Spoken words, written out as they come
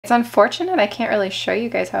It's unfortunate I can't really show you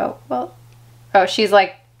guys how, well, oh, she's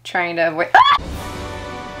like trying to avoid. Ah!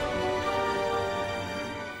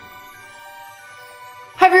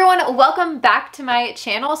 Hi everyone, welcome back to my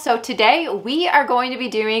channel. So today we are going to be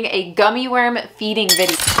doing a gummy worm feeding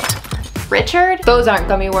video. Richard, those aren't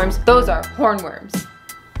gummy worms, those are hornworms.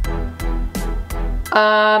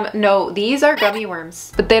 No, these are gummy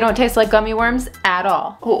worms, but they don't taste like gummy worms at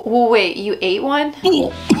all. Oh, wait, you ate one?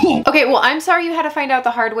 Okay, well, I'm sorry you had to find out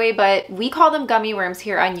the hard way, but we call them gummy worms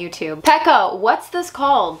here on YouTube. Pekka, what's this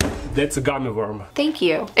called? That's a gummy worm. Thank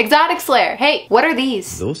you. Exotic Slayer, hey, what are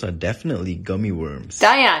these? Those are definitely gummy worms.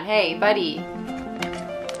 Diane, hey, buddy.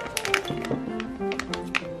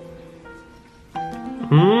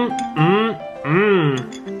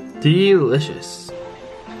 Delicious.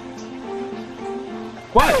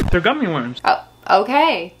 What? They're gummy worms. Oh,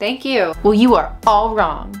 okay, thank you. Well, you are all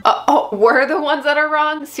wrong. Oh, we're the ones that are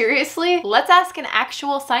wrong? Seriously? Let's ask an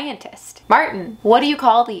actual scientist. Martin, what do you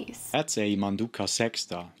call these? That's a Manduca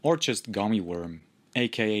sexta, or just gummy worm,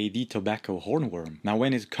 aka the tobacco hornworm. Now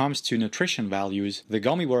when it comes to nutrition values, the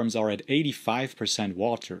gummy worms are at 85%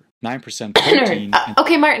 water, 9% protein.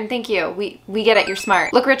 Okay, Martin, thank you. We get it, you're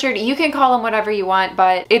smart. Look, Richard, you can call them whatever you want,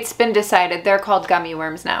 but it's been decided they're called gummy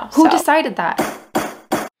worms now. Who decided that?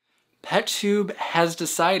 PetTube has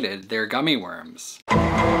decided they're gummy worms.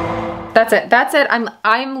 That's it. That's it.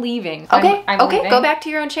 I'm leaving. Okay. I'm okay. Leaving. Go back to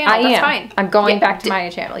your own channel. That's fine. I'm going back to my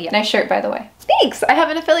channel. Yeah. Nice shirt, by the way. Thanks. I have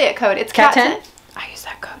an affiliate code. It's Cat10. I use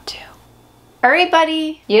that code too. All right,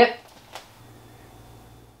 buddy. Yep.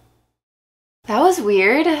 That was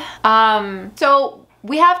weird. So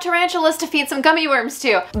we have tarantulas to feed some gummy worms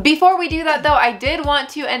too. Before we do that though, I did want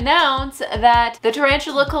to announce that the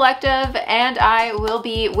Tarantula Collective and I will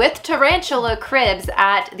be with Tarantula Cribs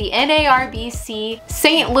at the NARBC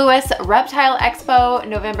St. Louis Reptile Expo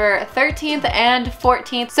November 13th and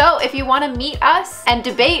 14th. So if you want to meet us and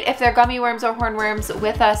debate if they're gummy worms or hornworms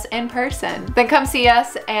with us in person, then come see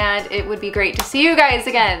us and it would be great to see you guys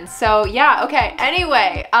again. So yeah, okay.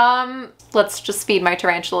 Anyway, let's just feed my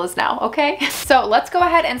tarantulas now, okay? So let's go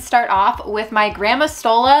ahead and start off with my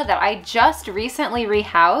Grammostola that I just recently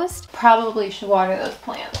rehoused. Probably should water those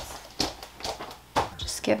plants.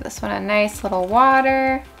 Just give this one a nice little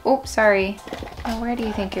water. Oops, sorry. Oh, where do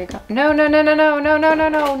you think you're going? No, no, no, no, no, no, no, no,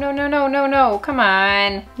 no, no, no, no, no, no. Come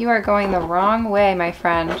on. You are going the wrong way, my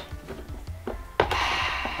friend.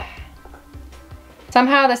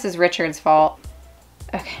 Somehow this is Richard's fault.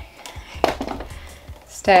 Okay.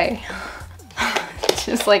 Stay.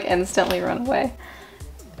 Just like instantly run away.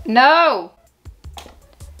 No!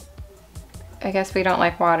 I guess we don't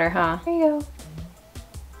like water, huh? There you go.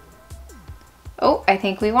 Oh, I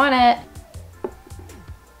think we want it.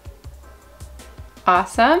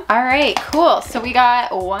 Awesome. All right, cool. So we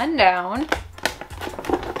got one down.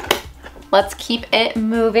 Let's keep it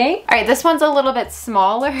moving. All right, this one's a little bit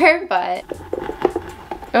smaller, but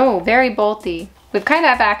oh, very bolty. We've kind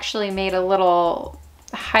of actually made a little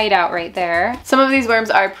hideout right there. Some of these worms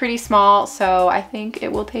are pretty small, so I think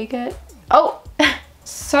it will take it. Oh,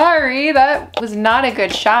 sorry, that was not a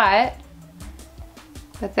good shot.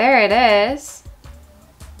 But there it is.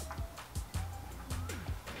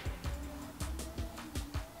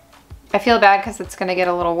 I feel bad because it's gonna get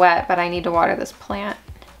a little wet, but I need to water this plant.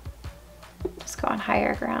 Just go on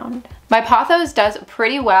higher ground. My pothos does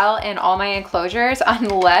pretty well in all my enclosures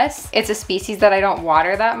unless it's a species that I don't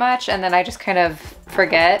water that much and then I just kind of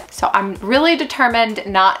forget. So I'm really determined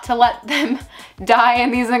not to let them die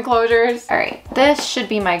in these enclosures. All right, this should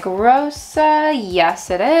be my Grossa. Yes,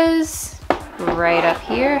 it is. Right up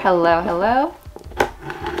here. Hello, hello.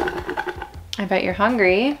 I bet you're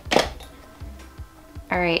hungry.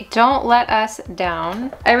 All right, don't let us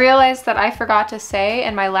down. I realized that I forgot to say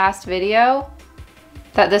in my last video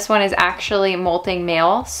that this one is actually molting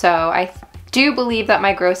male. So I do believe that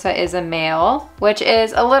my Grossa is a male, which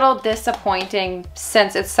is a little disappointing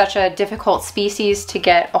since it's such a difficult species to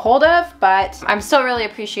get a hold of, but I'm still really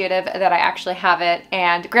appreciative that I actually have it.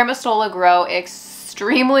 And Grammostola grow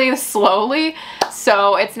extremely slowly,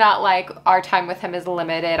 so it's not like our time with him is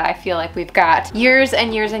limited. I feel like we've got years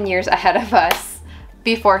and years and years ahead of us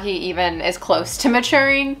before he even is close to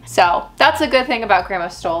maturing. So that's a good thing about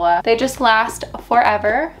Grammostola. They just last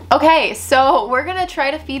forever. Okay, so we're gonna try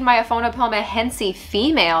to feed my Aphonopelma hensi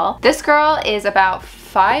female. This girl is about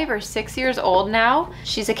 5 or 6 years old now.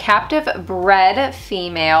 She's a captive bred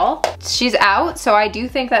female. She's out, so I do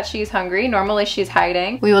think that she's hungry. Normally she's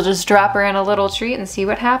hiding. We will just drop her in a little treat and see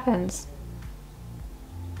what happens.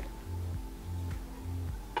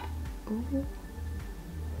 Ooh.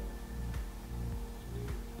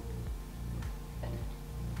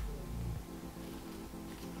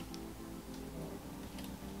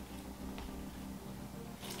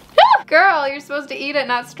 Girl, you're supposed to eat it,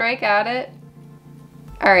 not strike at it.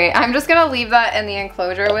 All right, I'm just gonna leave that in the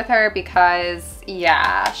enclosure with her because,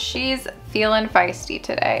 yeah, she's feeling feisty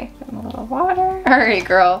today. A little water. All right,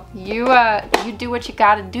 girl, you do what you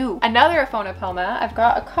gotta do. Another Aphonopelma. I've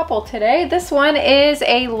got a couple today. This one is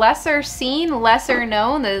a lesser seen, lesser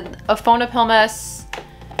known, the Aphonopelma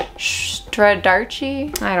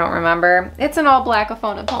Stradarchi. I don't remember. It's an all black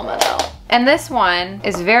Aphonopelma though. And this one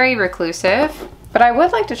is very reclusive. But I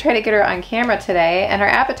would like to try to get her on camera today, and her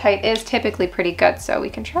appetite is typically pretty good, so we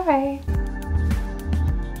can try.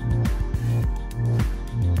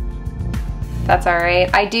 That's all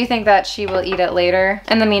right. I do think that she will eat it later.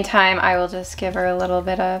 In the meantime, I will just give her a little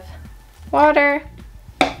bit of water.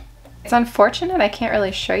 It's unfortunate I can't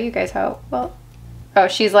really show you guys how well. Oh,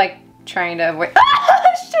 she's like trying to avoid.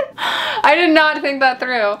 I did not think that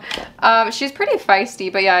through. She's pretty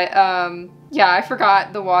feisty, but yeah, I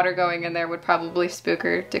forgot the water going in there would probably spook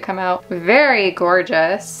her to come out. Very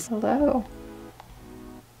gorgeous. Hello.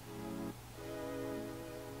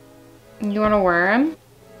 You want a worm?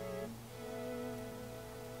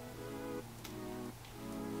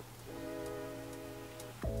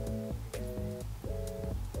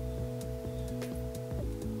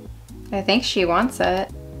 I think she wants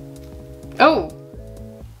it. Oh!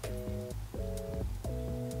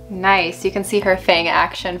 Nice, you can see her fang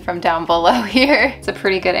action from down below here. It's a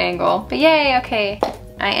pretty good angle, but yay, okay.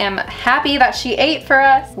 I am happy that she ate for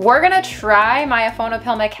us. We're gonna try my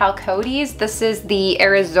Aphonopelma calcodes. This is the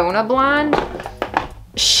Arizona blonde.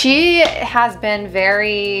 She has been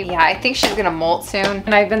very, yeah, I think she's gonna molt soon.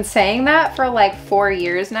 And I've been saying that for like 4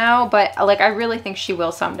 years now, but like I really think she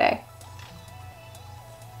will someday.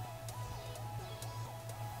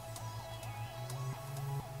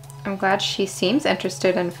 I'm glad she seems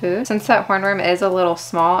interested in food. Since that hornworm is a little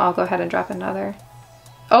small, I'll go ahead and drop another.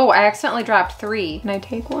 Oh, I accidentally dropped 3. Can I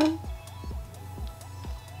take one?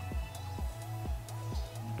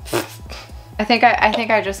 I think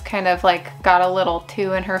I just kind of like got a little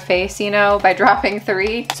 2 in her face, you know, by dropping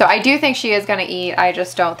 3. So I do think she is gonna eat. I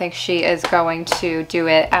just don't think she is going to do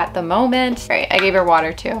it at the moment. All right, I gave her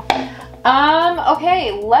water too.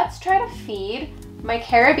 Okay, let's try to feed my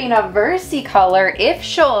Carabina versicolor if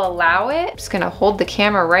she'll allow it. I'm just gonna hold the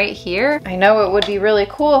camera right here. I know it would be really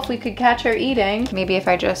cool if we could catch her eating. Maybe if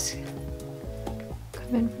I just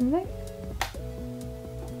come in from there.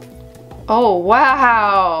 Oh,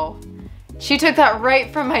 wow. She took that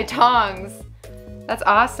right from my tongs. That's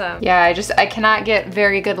awesome. Yeah, I cannot get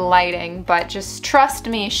very good lighting, but just trust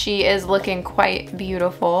me, she is looking quite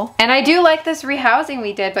beautiful. And I do like this rehousing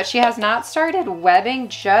we did, but she has not started webbing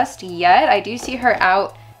just yet. I do see her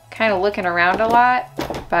out kind of looking around a lot,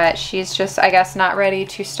 but she's just, I guess, not ready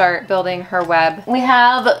to start building her web. We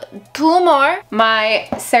have 2 more. My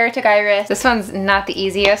Ceratogyrus. This one's not the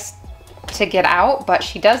easiest to get out, but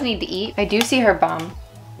she does need to eat. I do see her bum.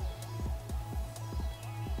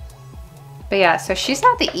 But yeah, so she's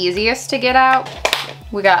not the easiest to get out.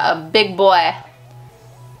 We got a big boy.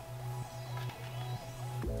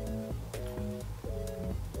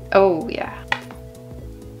 Oh yeah.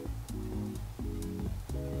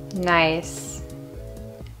 Nice.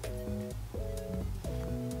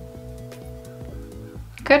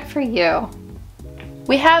 Good for you.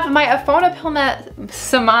 We have my Aphonopelma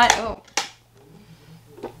Samani. Oh.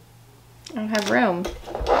 I don't have room.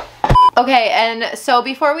 Okay, and so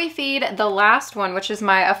before we feed the last one, which is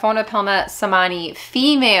my Aphonopelma Samani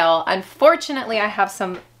female, unfortunately I have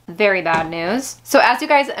some very bad news. So as you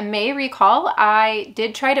guys may recall, I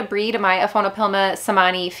did try to breed my Aphonopelma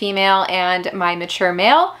Samani female and my mature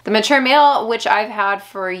male. The mature male, which I've had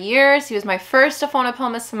for years, he was my first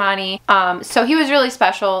Aphonopelma Samani. So he was really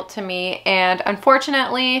special to me, and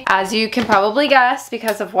unfortunately, as you can probably guess,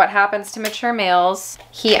 because of what happens to mature males,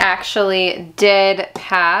 he actually did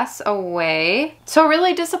pass away. So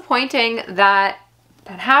really disappointing that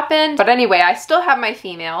happened. But anyway, I still have my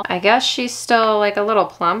female. I guess she's still like a little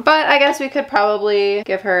plump, but I guess we could probably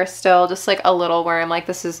give her still just like a little worm. Like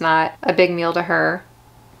this is not a big meal to her.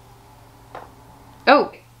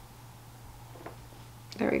 Oh,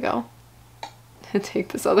 there we go. Take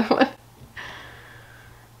this other one.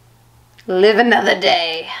 Live another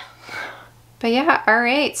day. But yeah, all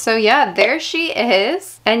right, so yeah, there she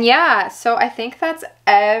is. And yeah, so I think that's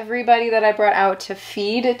everybody that I brought out to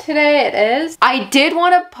feed today. It is. I did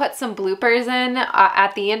want to put some bloopers in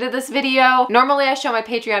at the end of this video. Normally I show my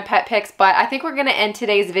Patreon pet pics, but I think we're gonna end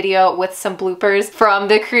today's video with some bloopers from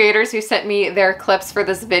the creators who sent me their clips for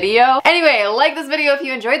this video. Anyway, like this video if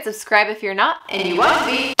you enjoyed, subscribe if you're not, and you won't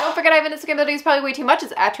be. Don't Don't forget I have an Instagram that is probably way too much.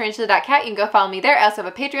 It's at Tarantula.Kat. You can go follow me there. I also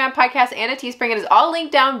have a Patreon, podcast, and a Teespring. It is all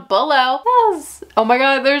linked down below. Yes. Oh my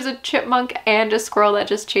god, there's a chipmunk and a squirrel that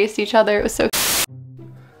just chased each other. It was so cute.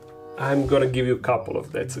 I'm gonna give you a couple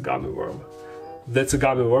of That's a Gummy Worm. That's a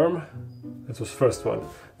Gummy Worm. That was first one.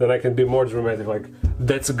 Then I can be more dramatic, like,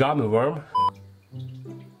 that's a gummy worm.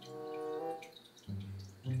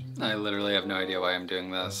 I literally have no idea why I'm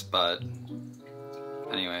doing this, but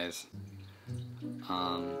anyways.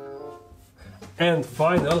 And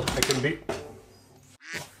final, I can be...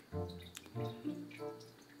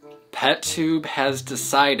 PetTube has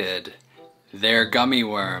decided they're gummy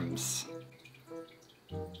worms.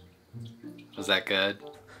 Was that good?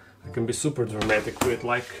 I can be super dramatic with it,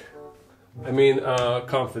 like... I mean,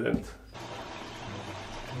 confident.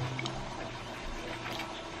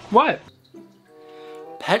 What?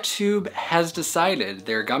 PetTube has decided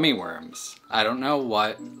they're gummy worms. I don't know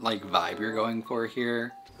what, like, vibe you're going for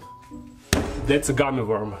here. That's a gummy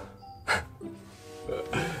worm.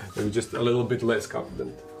 Maybe just a little bit less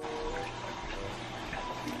confident.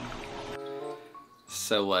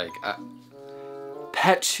 So, like,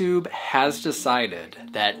 PetTube has decided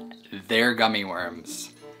that they're gummy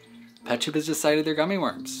worms. PetTube has decided they're gummy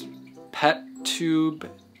worms. PetTube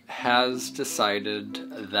has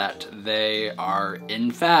decided that they are,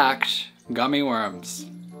 in fact, gummy worms.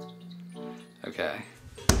 Okay.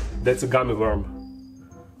 That's a gummy worm.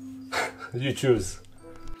 You choose.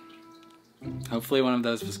 Hopefully one of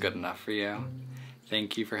those was good enough for you.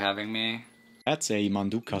 Thank you for having me. That's a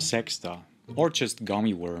Manduca sexta, or just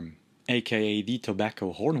gummy worm, aka the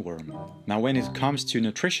tobacco hornworm. Now when it comes to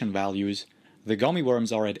nutrition values, the gummy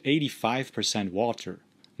worms are at 85% water,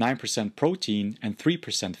 9% protein and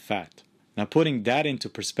 3% fat. Now putting that into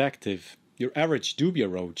perspective, your average dubia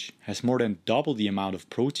roach has more than double the amount of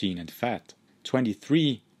protein and fat,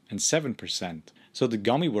 23 and 7%. So the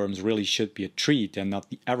gummy worms really should be a treat and not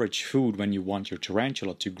the average food when you want your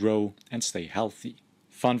tarantula to grow and stay healthy.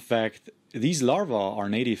 Fun fact, these larvae are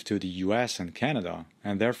native to the US and Canada,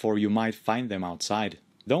 and therefore you might find them outside.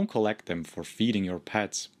 Don't collect them for feeding your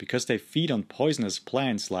pets, because they feed on poisonous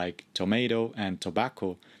plants like tomato and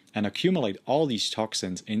tobacco and accumulate all these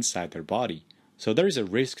toxins inside their body. So there is a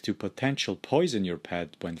risk to potential poison your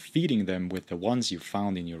pet when feeding them with the ones you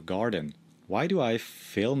found in your garden. Why do I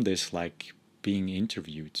film this like being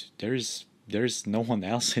interviewed? There's no one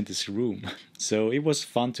else in this room. So it was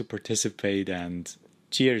fun to participate, and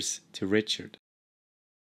cheers to Richard.